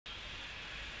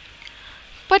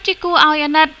ពិតជាគួរឲ្យ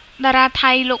អាណិតតារា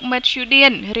ថៃលោក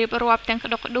Matsudien រៀបរាប់ទាំងក្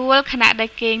តុកក្តួលខណៈដែល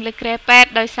គេងលើគ្រែពេទ្យ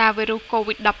ដោយសារវីរុស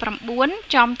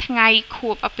COVID-19 ចំថ្ងៃខួ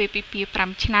បអាពាហ៍ពិពាហ៍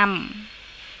5ឆ្នាំ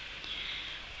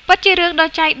ពិតជារឿងដ៏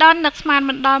ចៃដន្យនឹកស្មាន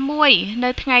មិនដល់មួយនៅ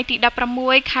ថ្ងៃទី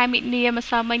16ខែមិនិនាម្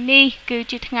សិលមិញនេះគឺ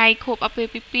ជាថ្ងៃខួបអាពាហ៍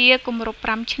ពិពាហ៍គម្រប់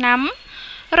5ឆ្នាំ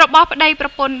របស់ប្តីប្រ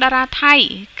ពន្ធតារាថៃ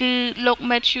គឺលោក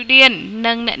Matsudien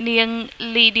និងអ្នកនាង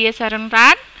Lydia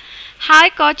Saranrat ហើយ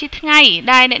ក៏ជាថ្ងៃ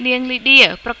ដែលអ្នកនាង Lydia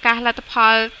ប្រកាសលទ្ធផ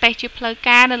លតេស្តជាផ្លូវ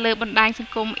ការនៅលើបណ្ដាញស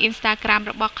ង្គម Instagram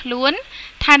របស់ខ្លួន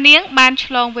ថានាងបាន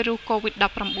ឆ្លងវីរុស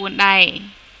COVID-19 ដែរ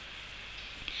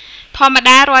ធម្ម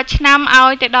តារាល់ឆ្នាំឲ្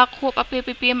យទៅដល់ខួបអាពាហ៍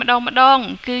ពិពាហ៍ម្ដង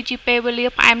គឺជាពេលវេលា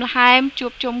ផ្អែមល្ហែមជួ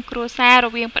បជុំគ្រួសាររ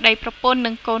វាងប្តីប្រពន្ធ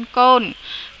និងកូន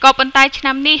ក៏ប៉ុន្តែឆ្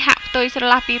នាំនេះហាក់ផ្ទុយស្រ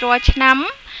ឡះពីរាល់ឆ្នាំ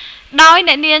ដោយ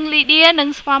អ្នកនាង Lydia និង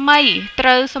ស្វាមីត្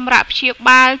រូវសម្រាប់ព្យា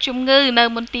បាលជំងឺនៅ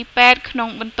មន្ទីរពេទ្យក្នុង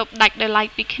បន្ទប់ដាច់ដោយឡែក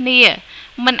ពីគ្នា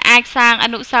មិនអាចសាងអ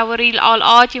នុស្សាវរីយ៍ល្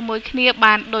អៗជាមួយគ្នា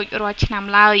បានដូចរាល់ឆ្នាំ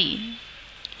ឡើយ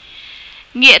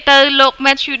ងាកទៅលោក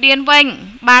Matsudien វិញ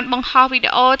បានបង្ហោះវី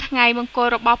ដេអូថ្ងៃមង្គល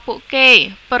របស់ពួកគេ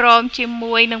ព្រមជា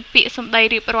មួយនឹងពាក្យសម្ដី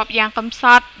រៀបរាប់យ៉ាងកំស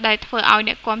ត់ដែលធ្វើឲ្យ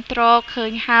អ្នកគាំទ្រឃើ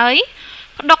ញហើយ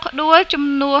ក្តុកក្តួលជំ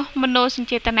នួសមនោសញ្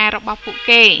ចេតនារបស់ពួក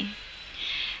គេ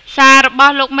សាររប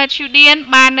ស់លោក Matsudien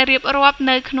បានរៀបរាប់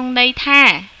នៅក្នុងន័យថា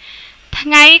ថ្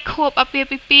ងៃខួបអាពាហ៍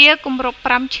ពិពាហ៍គម្រប់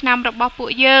5ឆ្នាំរបស់ពួក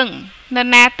យើងនរ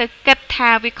ណាទៅគិតថា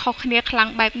វាខុសគ្នាខ្លាំង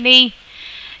បែបនេះ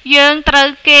យើងត្រូវ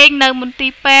គេងនៅមន្ទី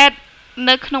រពេទ្យ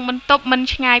នៅក្នុងបន្ទប់មិន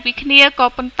ឆ្ងាយពីគ្នាក៏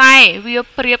ប៉ុន្តែវា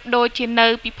ប្រៀបដូចជានៅ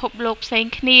ពិភពលោកផ្សេង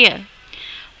គ្នា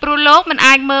ព្រោះលោកមិន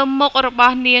អាចមើលមុខរប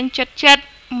ស់នាងចិត្ត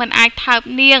មិនអាចថើប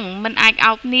នាងមិនអាច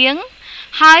អោបនាង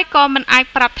ហើយក៏មិនអាច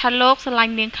ប្រាប់ថាលោកស្រឡា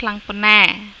ញ់នាងខ្លាំងប៉ុណ្ណា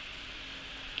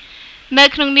នៅ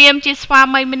ក្នុងនាមជាស្វា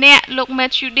មីម្នាក់លោក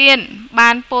Matsudien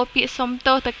បានពោលពាក្យសុំ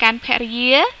ទោសទៅកាន់ភរិ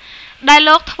យាដែល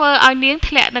លោកធ្វើឲ្យនាង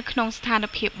ធ្លាក់នៅក្នុងស្ថាន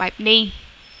ភាពបែបនេះ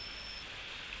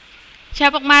ចា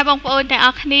ពុកម៉ែបងប្អូនទាំងអ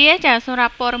ស់គ្នាចាសម្រា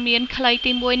ប់ព័ត៌មានខ្លី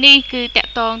ទី1នេះគឺតា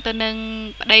ក់ទងទៅនឹង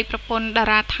ប្តីប្រពន្ធតា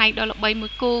រាថៃដ៏ល្បីមួ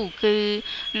យគូគឺ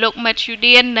លោក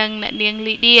Matsudien និងអ្នកនាង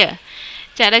Lydia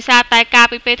ចាដោយសារតែការ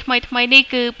ពីពេលថ្មីនេះ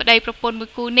គឺប្តីប្រពន្ធមួយ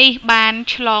គូនេះបាន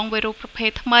ឆ្លងវីរុសប្រភេ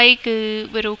ទថ្មីគឺ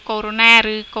វីរុសកូវីដ -19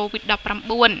 ឬ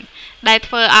COVID-19 ដែល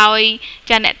ធ្វើឲ្យ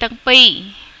ចាអ្នកទាំងពីរ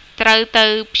ត្រូវទៅ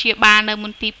ព្យាបាលនៅម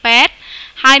ន្ទីរពេទ្យ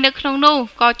ហើយនៅក្នុងនោះ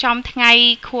ក៏ចំថ្ងៃ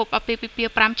ខួបអាពាហ៍ពិពា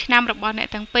ហ៍5ឆ្នាំរបស់អ្នក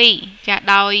ទាំងពីរចា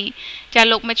ដោយចា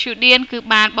លោក Matsudien គឺ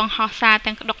បានបង្ហោះសារ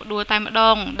ទាំងក្តុកក្តួលតែម្ដ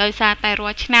ងដោយសារតែរា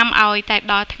ល់ឆ្នាំឲ្យតែ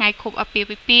ដល់ថ្ងៃខួបអាពាហ៍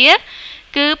ពិពាហ៍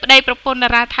គឺប្តីប្រពន្ធតា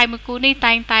រាថៃមួយគូនេះ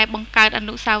តែងតែបង្កើតអ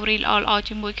នុស្សាវរីយ៍ល្អៗ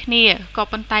ជាមួយគ្នាក៏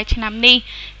ប៉ុន្តែឆ្នាំនេះ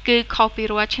គឺខុសពី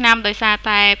រាល់ឆ្នាំដោយសារ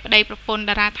តែប្តីប្រពន្ធ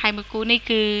តារាថៃមួយគូនេះ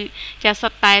គឺចាសុ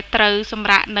ទ្ធតែត្រូវសម្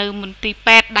រាកនៅមន្ទីរ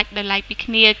ពេទ្យដាច់ដោយឡែកពី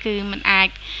គ្នាគឺមិនអាច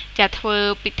ចាធ្វើ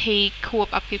ពិធីខួប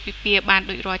អាពាហ៍ពិពាហ៍បាន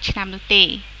ដូចរាល់ឆ្នាំនោះទេ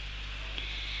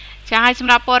ចាហើយស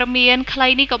ម្រាប់ព័ត៌មានខ្លី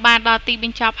នេះក៏បានដល់ទីប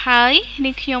ញ្ចប់ហើយ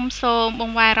នាងខ្ញុំសូមប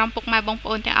ង្វែរអារម្មណ៍ពុកម៉ែបងប្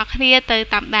អូនទាំងអស់គ្នាទៅ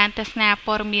តាមដានទស្សនា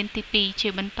ព័ត៌មានទី2ជា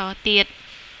បន្តទៀត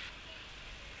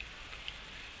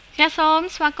ចាសូម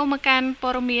ស្វាគមន៍មកកាន់ព័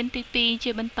ត៌មានទី2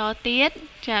ជាបន្តទៀត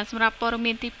ចាសម្រាប់ព័ត៌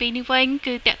មានទី2នេះវិញ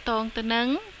គឺតាក់ទងទៅនឹង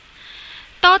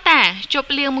តូតាជប់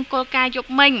លៀងមង្គលការយ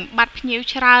ប់មិញបាត់ភ្ញៀវ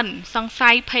ច្រើនសង្ស័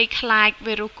យភ័យខ្លាច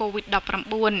វីរុស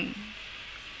COVID-19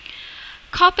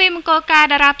 ខុសពីមង្គលការ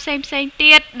តារាផ្សេង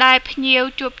ទៀតដែលភ្ញៀវ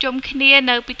ជួបជុំគ្នា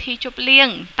នៅពិធីជប់លៀង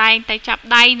តែងតែចាប់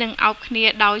ដៃនិងអោបគ្នា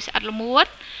ដោយស្អិតល្មួត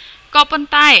ក៏ប៉ុន្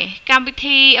តែកម្មវិ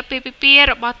ធីអាពាហ៍ពិពាហ៍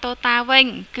របស់តូតាវិញ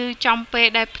គឺចំពេល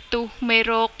ដែលផ្ទុះមេ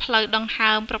រោគផ្លូវដង្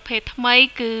ហើមប្រភេទថ្មី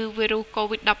គឺវីរុស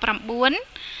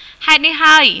COVID-19 ហេតុនេះ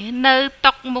ហើយនៅ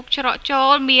តុមុខច្រកចូ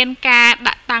លមានការ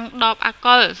ដាក់តាំងដបអាល់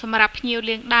កុលសម្រាប់ភ្ញៀវ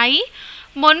លាងដៃ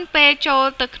មុនពេលចូល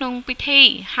ទៅក្នុងពិធី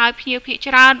ហើយភ្ញៀវភាគ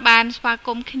ច្រើនបានស្វាគ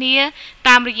មន៍គ្នា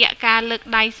តាមរយៈការលើក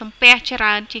ដៃសំពះច្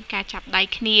រើនជាងការចាប់ដៃ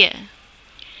គ្នា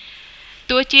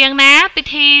ទោះជាងណាពិ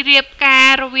ធីរៀបការ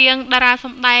រវាងតារាស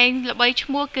ម្ដែងល្បីឈ្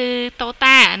មោះគឺតូ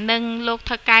តានិងលោក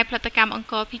ថៅកែផលិតកម្មអង្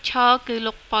គរ Picture គឺ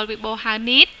លោកប៉ុល វិបូហា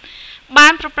នីតបា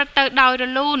នប្រព្រឹត្តទៅដោយរ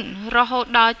លូនរហូត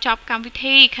ដល់ចប់កម្មវិ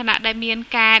ធីខណៈដែលមាន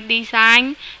ការ design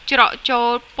ច្រកចូល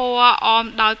ពណ៌អម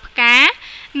ដោយផ្កា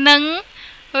និង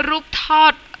រូបថ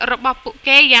តរបស់ពួក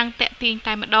គេយ៉ាងទាក់ទាញ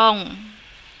តែម្ដង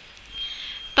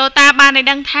តូតាបានឲ្យ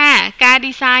ដឹងថាការ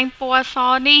design ពណ៌ស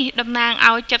នេះតំណាង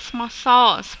ឲ្យចិត្តស្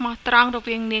មោះត្រង់រ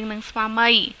វាងនាងនិងស្វាមី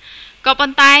ក៏ប៉ុ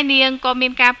ន្តែនាងក៏មា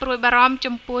នការព្រួយបារម្ភ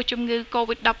ចំពោះជំងឺ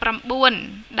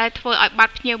COVID-19 ដែលធ្វើឲ្យបា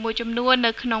ត់ភ្ញៀវមួយចំនួន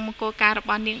នៅក្នុងមង្គលការរប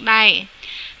ស់នាងដែរ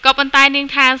ក៏ប៉ុន្តែនាង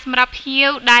ថាសម្រាប់ភ្ញៀវ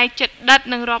ដែលចិត្តដិត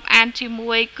និងរាប់អានជា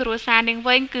មួយគ្រួសារនាង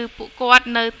វិញគឺពួកគាត់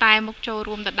នៅតែមកចូល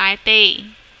រួមដដែលទេ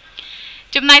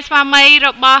ចំណែកស្វាមីរ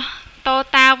បស់តូ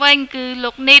តាវិញគឺ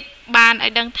លោកនីតបានឲ្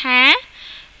យដឹងថា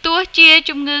ទោះជា ជា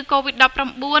ជំងឺ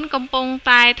COVID-19 កំពុង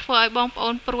តែធ្វើឲ្យបងប្អូ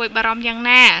នព្រួយបារម្ភយ៉ាង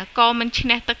ណាក៏មិនឈ្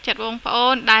នះទឹកចិត្តបងប្អូ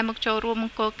នដែលមកចូលរួមម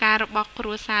ង្គលការរបស់គ្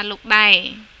រួសារលោកដែរ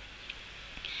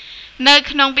នៅ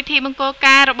ក្នុងពិធីមង្គល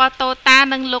ការរបស់តូតា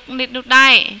និងលោកនិតនោះដែ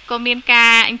រក៏មានកា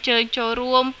រអញ្ជើញចូល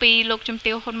រួមពីលោកជំ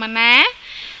ទាវហ៊ុនម៉ាណា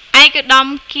ឯកឧត្តម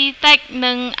គីតិច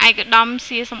និងឯកឧត្តម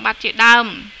សៀសម្បត្តិជាដើម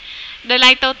ដោយ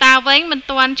ឡែកតូតាវិញមិន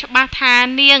ទាន់ច្បាស់ថា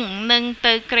នាងនឹង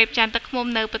ទៅក្រេបចន្ទទឹកឃ្មុំ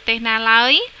នៅប្រទេសណាឡើ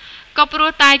យក៏ព្រោះ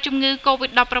តែជំងឺ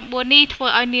COVID-19 នេះធ្វើ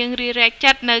ឲ្យនាងរារែក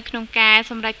ចិត្តនៅក្នុងការ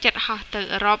សម្រេចចិត្តហោះទៅ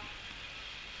អឺរ៉ុប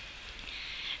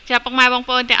ចាពុកម៉ែបង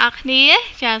ប្អូនទាំងអស់គ្នា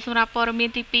ចាសម្រាប់ព័ត៌មាន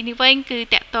ទី2នេះវិញគឺ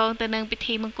តកតងទៅនឹងពិ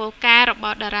ធីមង្គលការរប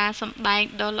ស់តារាសម្ដែង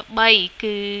ដ៏ល្បី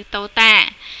គឺតូតា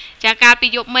ចាកាលពី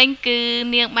យប់មិញគឺ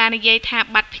នាងបាននិយាយថា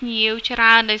បាត់ភ្ញៀវច្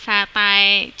រើនដោយសារតែ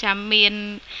ចាំមាន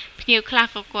ភ្ញៀវខ្លះ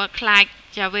ក៏គាត់ខ្លាច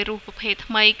ចាវីរុសប្រភេទ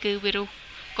ថ្មីគឺវីរុស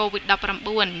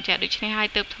COVID-19 ចាដូច្នេះហើយ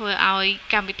ទើបធ្វើឲ្យ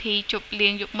កម្មវិធីជប់លៀ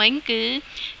ងយប់មិញគឺ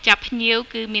ចាប់ភ្ញៀវ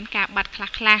គឺមានការបាត់ខ្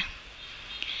លះ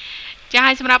ចា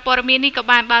ហើយសម្រាប់ព័ត៌មាននេះក៏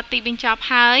បានដល់ទីបញ្ចប់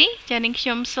ហើយចានាងខ្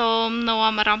ញុំសូម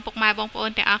នាំអារម្មណ៍ពុកម៉ែបងប្អូ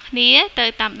នទាំងអស់គ្នាទៅ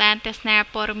តាមដានទស្សនា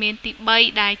ព័ត៌មានទី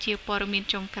3ដែលជាព័ត៌មាន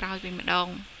ចុងក្រោយវិញម្ដង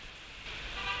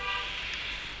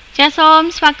ចាសូម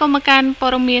ស្វាគមន៍មកកាន់ព័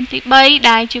ត៌មានទី3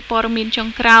ដែលជាព័ត៌មានចុង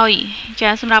ក្រោយចា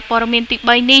សម្រាប់ព័ត៌មានទី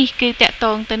3នេះគឺតកត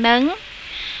ងទៅនឹង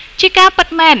ជាការពិត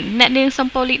មែនអ្នកនាងសំ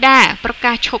ប៉ូលីដាប្រ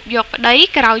កាសឈប់យកប្តី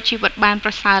ក្រោយជីវិតបានប្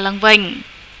រសើរឡើងវិញ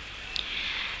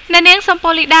អ្នកនាងសំ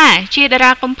ប៉ូលីដាជាតា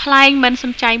រាកំប្លែងមិន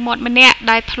សំចៃមាត់ម្នាក់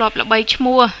ដែលធ្លាប់ល្បីឈ្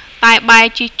មោះតែបែរ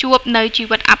ជាជួបនៅជី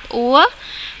វិតអាប់អួរ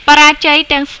បរាជ័យ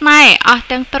ទាំងស្នេហ៍អស់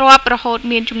ទាំងទ្រព្យរហូត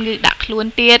មានជំងឺដាក់ខ្លួន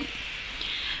ទៀត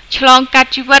ឆ្លងកា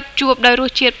ត់ជីវិតជួបដោយរ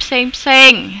សជាតិផ្សេ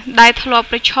ងដែលធ្លាប់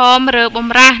ប្រឈមរើបំ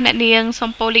រាស់អ្នកនាង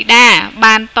សំប៉ូលីដា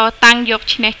បានតតាំងយក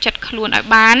ឈ្នះចិត្តខ្លួនឲ្យ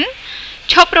បាន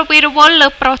ឈប់រវីរវល់លើ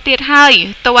ប្រុសទៀតហើយ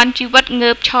ទាន់ជីវិត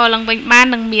ងើបឈរឡើងវិញបាន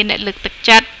នឹងមានអ្នកលើកទឹក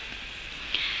ចិត្ត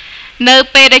នៅ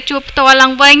ពេលដែលជួបផ្ទាល់ឡើ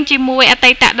ងវិញជាមួយអ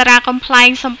តីតតារាកំប្លែង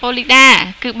សំប៉ូលីដា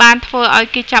គឺបានធ្វើឲ្យ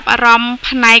គេចាប់អារម្មណ៍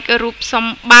ផ្នែករូបស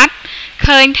ម្បត្តិ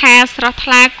ឃើញថាស្រស់ថ្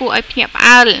លាគួរឲ្យភ្ញាក់ផ្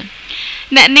អើល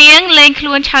អ្នកនាងលេងខ្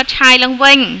លួនឆើតឆាយឡើង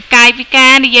វិញកាយវិកា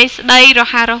រនិយាយស្ដីរ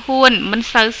ហ័សរហួនមិន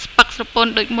សូវស្ពឹកស្រព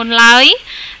ន់ដូចមុនឡើយ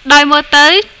ដោយមើលទៅ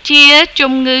ជា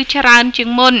ជំងឺច្រើនជាង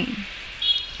មុន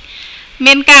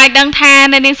មានការឲ្យដឹងថា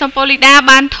អ្នកនាងសំប៉ូលីដា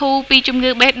បានធូរពីជំ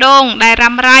ងឺបេះដូងដែល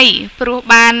រ៉ាំរ៉ៃព្រោះ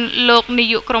បានលោកនា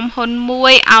យកក្រុមហ៊ុនមួ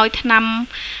យឲ្យ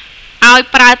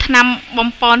ប្រើថ្នាំបំ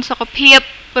ប៉នសុខភាព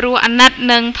ព្រោះអាណិត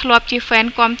និងធ្លាប់ជា fan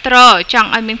គាំទ្រចង់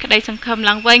ឲ្យមានក្តីសង្ឃឹម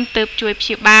ឡើងវិញទើបជួយព្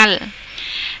យាបាល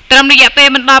ត្រឹមរយៈពេល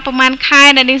មិនដល់ប្រហែលខែ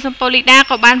អ្នកនាងសំប៉ូលីដា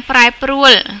ក៏បានប្រែប្រួ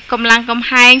លកម្លាំងកំ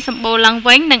ហែងសម្បូរឡើង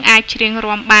វិញនិងអាចច្រៀង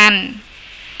រាំបាន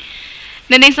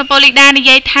អ្នកនាងសំប៉ូលីដានិ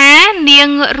យាយថានាង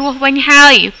រស់វិញហើ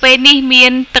យពេលនេះមា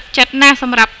នទឹកចិត្តណាស់ស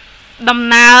ម្រាប់ដំ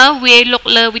ណើរវាយលុក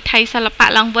លើវិថីសិល្បៈ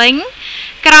ឡើងវិញ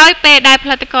ក្រោយពេលដែលផ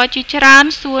លិតករជាច្រើន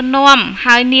សួរនាំ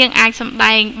ហើយនាងអាចសម្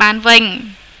ដែងបានវិញ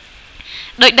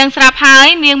ដោយដឹងស្រាប់ហើយ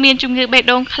នាងមានជំងឺបេះ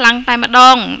ដូងខ្លាំងតែម្ដ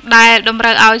ងដែលតម្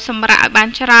រូវឲ្យសម្រាកឲ្យបាន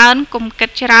ច្រើនកុំគិត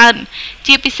ច្រើន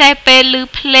ជាពិសេសពេលឮ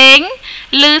ភ្លេង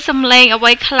ឬសំឡេងអ្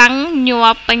វីខ្លាំងញ័រ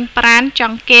ពេញប្រាណច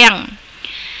ង់គាំង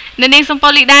អ្នកនាងសំប៉ូ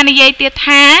លីដានិយាយទៀត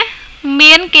ថា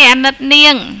មានគេអាណិតនា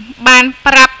ងបាន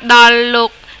ប្រាប់ដល់លោ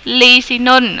កលីស៊ី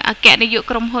នុនអគ្គនាយក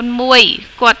ក្រុមហ៊ុនមួយ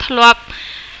គាត់ធ្លាប់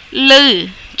ឮ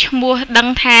ឈ្មោះដឹង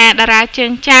ថាតារាជើ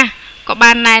ងចាស់ក៏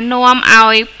បានណែនាំ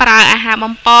ឲ្យប្រើអាហារ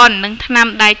បំប៉ននិងថ្នាំ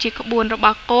ដែលជាក្បួនរប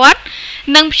ស់គាត់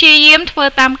និងព្យាយាមធ្វើ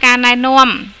តាមការណែនាំ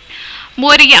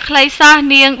មួយរយៈខ្លីសោះ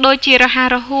នាងដូចជារហ័ស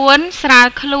រហួនស្រាល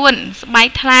ខ្លួនស្បែក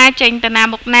ថ្លាចេញទៅណា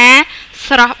មកណា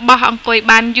ស្រស់បោះអង្គុយ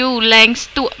បានយូរលែង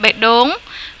ស្ទក់បេះដូង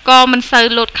ក៏មិនសូវ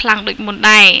លោតខ្លាំងដូចមុន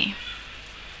ដែរ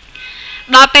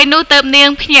ដល់ពេលនោះទើបនាង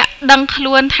ភ្ញាក់ដឹងខ្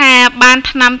លួនថាបាន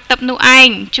ថ្នាំទឹកនោះឯង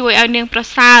ជួយឲ្យនាងប្រ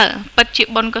សើរពិតជា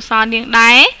បុណ្យកុសលនាង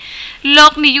ដែរលោ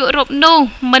កនាយករົບនោះ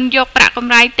មិនយកប្រាក់ក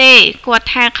ម្រៃទេគាត់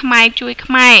ថាខ្មែរជួយ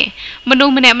ខ្មែរមនុស្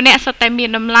សម្នាក់សុទ្ធតែមាន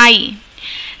តម្លៃ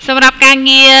សម្រាប់ការ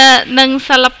ងារនិង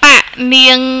សិល្បៈនា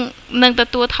ងនឹងទ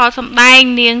ទួលថតសម្ដែង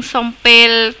នាងសុំពេល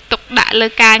ទុកដាក់លើ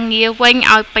ការងារវិញ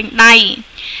ឲ្យពេញដៃ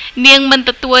នាងមិន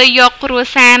ទទួលយកគ្រួ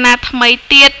សារណាថ្មី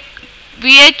ទៀត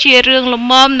វាជារឿងលំ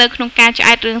មនៅក្នុងការឆ្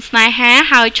អែតរឿងស្នេហា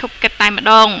ហើយឈប់គិតតែម្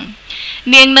ដង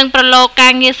នាងនឹងប្រឡូកកា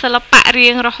រងារសិល្បៈរៀ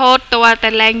ងរហូតទាល់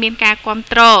តែលែងមានការគាំ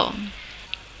ទ្រ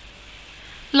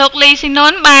លោកលីស៊ីនុ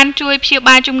នបានជួយព្យា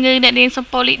បាលជំងឺអ្នកនាងសំ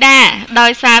ប៉ូលីដាដោ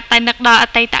យសារតែនឹកដល់អ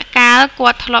តីតកាលគា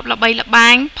ត់ធ្លាប់ល្បីល្បា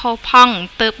ញផុសផង់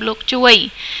ទើបលោកជួយ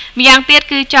ម្យ៉ាងទៀត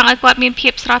គឺចង់ឲ្យគាត់មានភា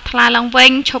ពស្រស់ថ្លាឡើងវិ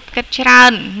ញឈប់គិតច្រើ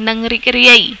ននិងរីក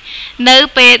រាយនៅ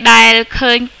ពេលដែល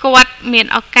ឃើញគាត់មាន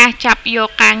ឱកាសចាប់យក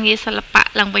ការងារសិល្បៈ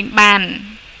ឡើងវិញបាន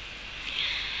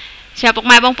ចាពុក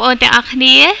ម៉ែបងប្អូនទាំងអស់គ្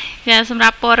នាចាសម្រា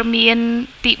ប់ព័ត៌មាន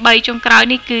ទី3ចុងក្រោយ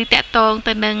នេះគឺតកតង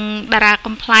ទៅនឹងតារា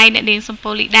កំ pl អ្នកនាងសំ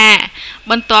ពូលីដា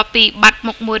បន្ទាប់ពីបាត់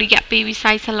មុខមួយរយៈពីវិ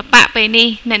ស័យសិល្បៈពេលនេះ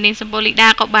អ្នកនាងសំពូលីដា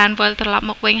ក៏បានវិលត្រឡប់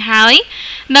មកវិញហើយ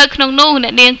នៅក្នុងនោះអ្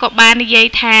នកនាងក៏បាននិយាយ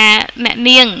ថាអ្នក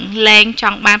នាងលែងច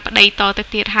ង់បានប្តីតទៅ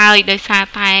ទៀតហើយដោយសារ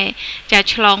តែចា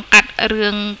ឆ្លងកាត់រឿ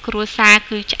ងគ្រួសារ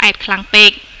គឺឆ្អែតខ្លាំងពេ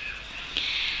ក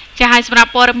ចាហើយសម្រា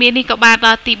ប់ព័ត៌មាននេះក៏បានដ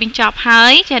ល់ទីបញ្ចប់ហើ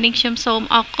យចានាងខ្ញុំសូម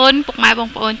អរគុណពុកម៉ែបង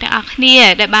ប្អូនទាំងអស់គ្នា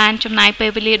ដែលបានចំណាយពេល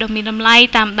វេលាដ៏មានតម្លៃ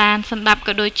តាមដានស្ដាប់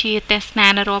ក៏ដូចជាទស្សនា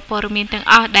នៅរាល់ព័ត៌មានទាំង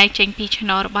អស់ដែលចេញពី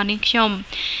Channel របស់នាងខ្ញុំ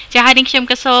ចាហើយនាងខ្ញុំ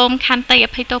ក៏សូមខន្តីអ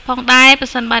ភ័យទោសផងដែរប្រ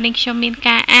សិនបើនាងខ្ញុំមាន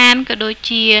ការអានក៏ដូច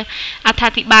ជាអត្ថា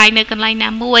ធិប្បាយនៅកន្លែងណា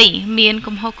មួយមាន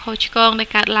កំហុសខុសឆ្គងដែល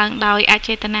កើតឡើងដោយអ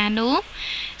ចេតនានោះ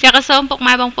ចាក៏សូមពុក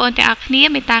ម៉ែបងប្អូនទាំងអស់គ្នា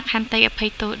មេត្តាខន្តីអភ័យ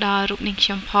ទោសដល់រូបនាងខ្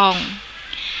ញុំផង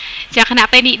ចាខណៈ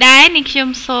ពេលនេះដែរនាងខ្ញុំ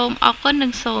សូមអរគុណនិ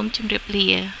ងសូមជម្រាបលា